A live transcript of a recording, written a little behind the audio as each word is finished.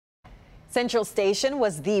Central Station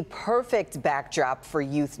was the perfect backdrop for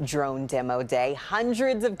Youth Drone Demo Day.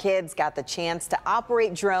 Hundreds of kids got the chance to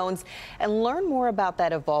operate drones and learn more about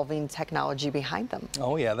that evolving technology behind them.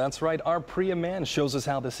 Oh yeah, that's right. Our Priya Mann shows us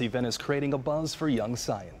how this event is creating a buzz for young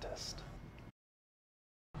scientists.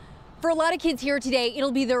 For a lot of kids here today,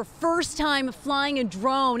 it'll be their first time flying a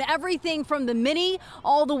drone. Everything from the mini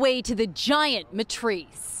all the way to the giant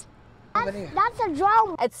Matrice. That's a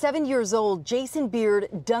drone. At 7 years old, Jason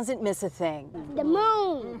Beard doesn't miss a thing. The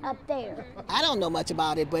moon up there. I don't know much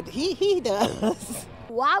about it, but he does.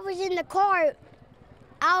 While I was in the car,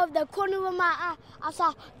 out of the corner of my eye, I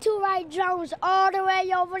saw two white drones all the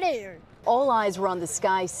way over there. All eyes were on the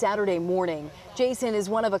sky Saturday morning. Jason is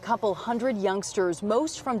one of a couple hundred youngsters,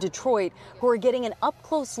 most from Detroit, who are getting an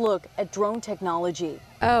up-close look at drone technology.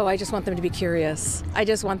 Oh, I just want them to be curious. I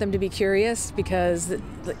just want them to be curious because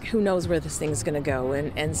who knows where this thing's going to go.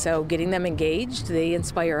 And so getting them engaged, they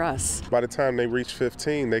inspire us. By the time they reach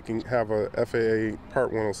 15, they can have a FAA Part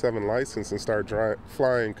 107 license and start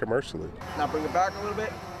flying commercially. Now bring it back a little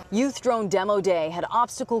bit. Youth Drone Demo Day had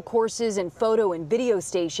obstacle courses and photo and video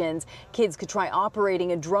stations. Kids could try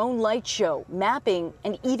operating a drone light show, mapping,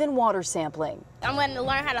 and even water sampling. I'm going to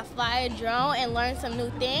learn how to fly a drone and learn some new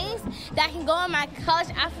things that can go in my college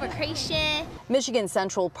application. Michigan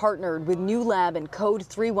Central partnered with New Lab and Code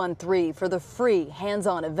 313 for the free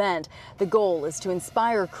hands-on event. The goal is to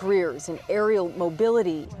inspire careers in aerial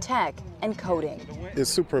mobility, tech, and coding. It's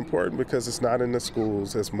super important because it's not in the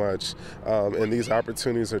schools as much, and these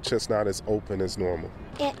opportunities are just not as open as normal.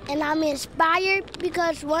 And I'm inspired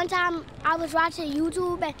because one time I was watching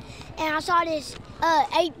YouTube and I saw this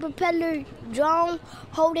 8-propeller drone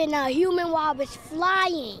holding a human while it was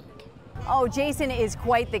flying. Oh, Jason is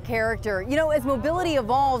quite the character. You know, as mobility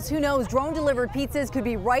evolves, who knows, drone-delivered pizzas could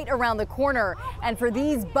be right around the corner. And for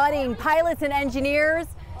these budding pilots and engineers,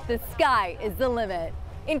 the sky is the limit.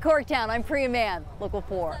 In Corktown, I'm Priya Mann, Local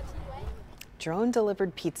 4.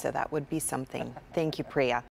 Drone-delivered pizza, that would be something. Thank you, Priya.